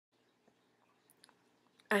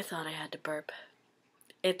I thought I had to burp.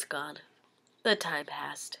 It's gone. The time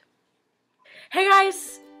passed. Hey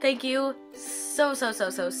guys! Thank you so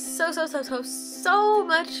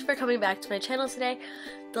much for coming back to my channel today.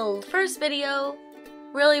 The first video,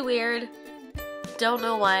 really weird. Don't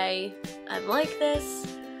know why I'm like this.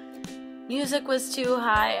 Music was too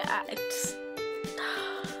high.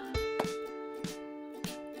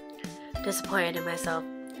 Disappointed in myself.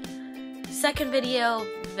 Second video,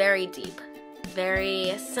 very deep.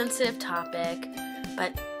 Very sensitive topic,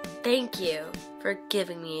 but thank you for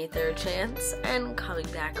giving me a third chance and coming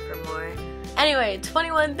back for more. Anyway,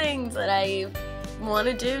 21 things that I want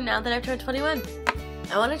to do now that I've turned 21.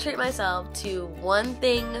 I want to treat myself to one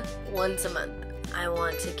thing once a month. I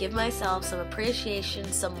want to give myself some appreciation,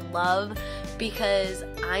 some love, because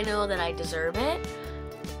I know that I deserve it,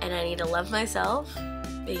 and I need to love myself,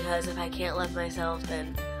 because if I can't love myself,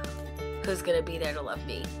 then who's gonna be there to love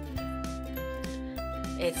me?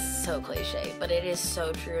 It's so cliche, but it is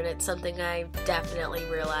so true, and it's something I definitely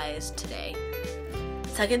realized today.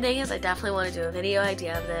 Second thing is I definitely want to do a video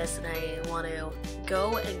idea of this, and I want to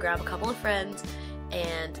go and grab a couple of friends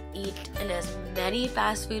and eat in as many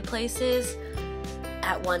fast food places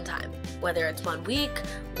at one time. Whether it's 1 week,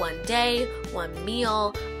 1 day, 1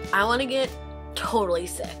 meal. I want to get totally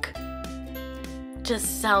sick.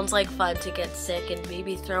 Just sounds like fun to get sick and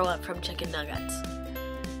maybe throw up from chicken nuggets.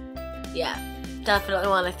 Yeah. Definitely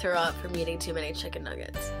want to throw up from eating too many chicken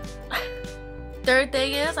nuggets. Third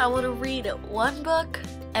thing is I want to read one book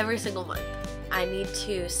every single month. I need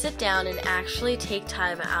to sit down and actually take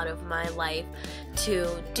time out of my life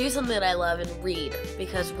to do something that I love and read,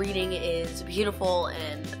 because reading is beautiful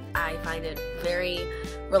and I find it very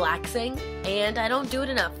relaxing, and I don't do it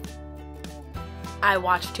enough. I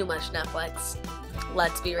watch too much Netflix.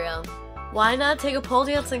 Let's be real. Why not take a pole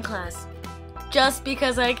dancing class? Just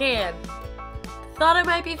because I can. Thought it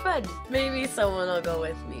might be fun. Maybe someone will go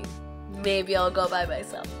with me. Maybe I'll go by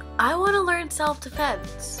myself. I want to learn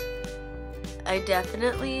self-defense. I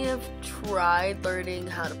definitely have tried learning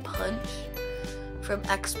how to punch from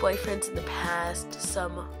ex-boyfriends in the past,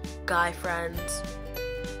 some guy friends.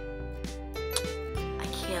 I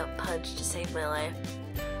can't punch to save my life.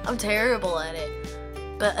 I'm terrible at it.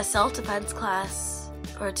 But a self-defense class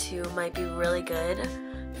or two might be really good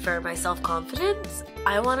for my self-confidence.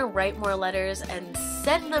 I want to write more letters and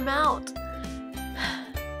send them out.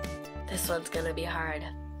 This one's gonna be hard.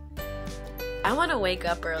 I want to wake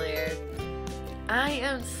up earlier. I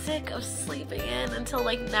am sick of sleeping in until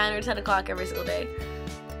like 9 or 10 o'clock every single day.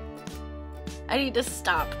 I need to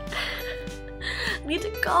stop. I need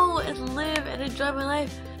to go and live and enjoy my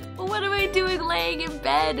life. But what am I doing laying in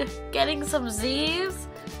bed? Getting some Z's?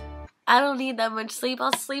 I don't need that much sleep.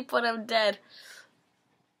 I'll sleep when I'm dead.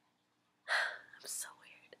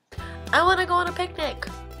 I want to go on a picnic.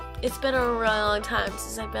 It's been a really long time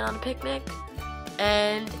since I've been on a picnic,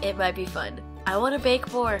 and it might be fun. I want to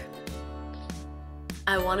bake more.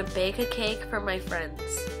 I want to bake a cake for my friends.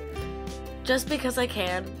 Just because I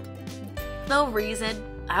can. No reason.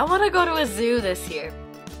 I want to go to a zoo this year.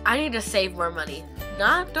 I need to save more money.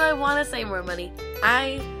 Not do I want to save more money.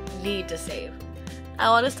 I need to save. I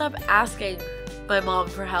want to stop asking my mom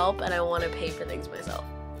for help, and I want to pay for things myself.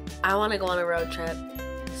 I want to go on a road trip.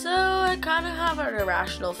 So I kind of have an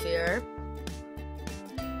irrational fear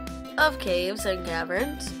of caves and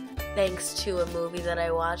caverns, thanks to a movie that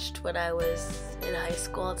I watched when I was in high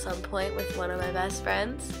school at some point with one of my best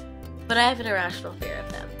friends. But I have an irrational fear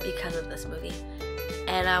of them because of this movie,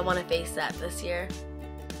 and I want to face that this year.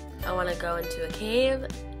 I want to go into a cave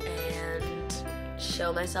and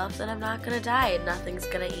show myself that I'm not going to die and nothing's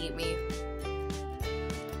going to eat me.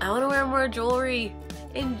 I want to wear more jewelry.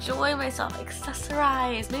 Enjoy myself,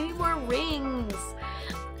 accessorize, maybe more rings.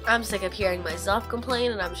 I'm sick of hearing myself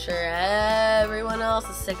complain, and I'm sure everyone else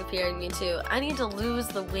is sick of hearing me too. I need to lose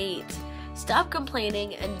the weight. Stop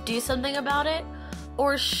complaining and do something about it,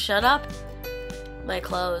 or shut up. My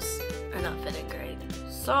clothes are not fitting great,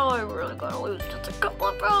 so I really gotta lose just a couple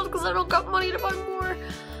of pounds because I don't got money to buy more.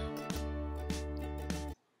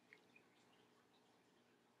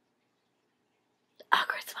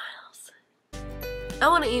 Awkward smiles. I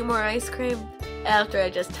want to eat more ice cream after I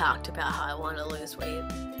just talked about how I want to lose weight.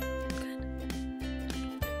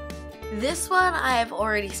 Good. This one I have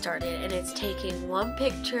already started, and it's taking one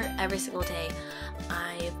picture every single day.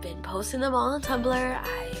 I've been posting them all on Tumblr.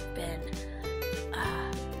 I've been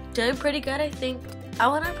doing pretty good, I think. I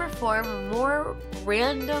want to perform more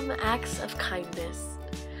random acts of kindness.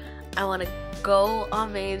 I want to go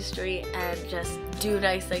on Main Street and just do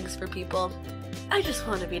nice things for people. I just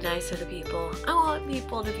want to be nicer to people. I want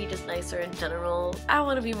people to be just nicer in general. I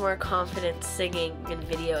want to be more confident singing in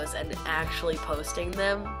videos and actually posting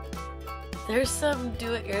them. There's some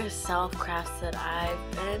do-it-yourself crafts that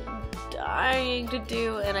I've been dying to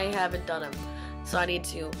do and I haven't done them. So I need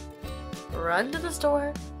to run to the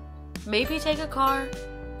store, maybe take a car,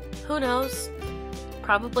 who knows,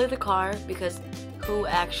 probably the car because who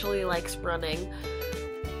actually likes running?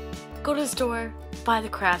 Go to the store, buy the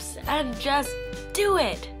crafts, and just do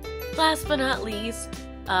it! Last but not least,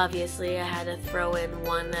 obviously I had to throw in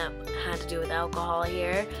one that had to do with alcohol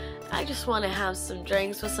here. I just want to have some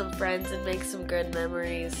drinks with some friends and make some good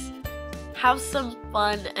memories. Have some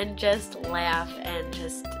fun and just laugh and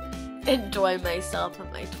just enjoy myself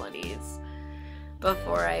in my 20s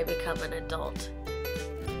before I become an adult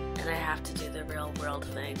and I have to do the real world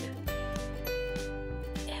thing.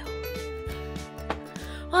 Ew.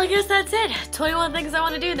 Well, I guess that's it. 21 things I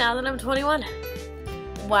want to do now that I'm 21.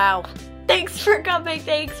 Wow. Thanks for coming.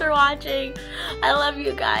 Thanks for watching. I love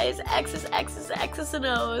you guys. X's, X's, X's, and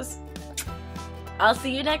O's. I'll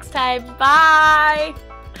see you next time. Bye.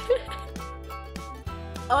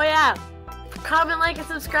 Oh yeah. Comment, like, and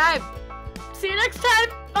subscribe. See you next time.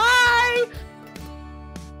 Bye.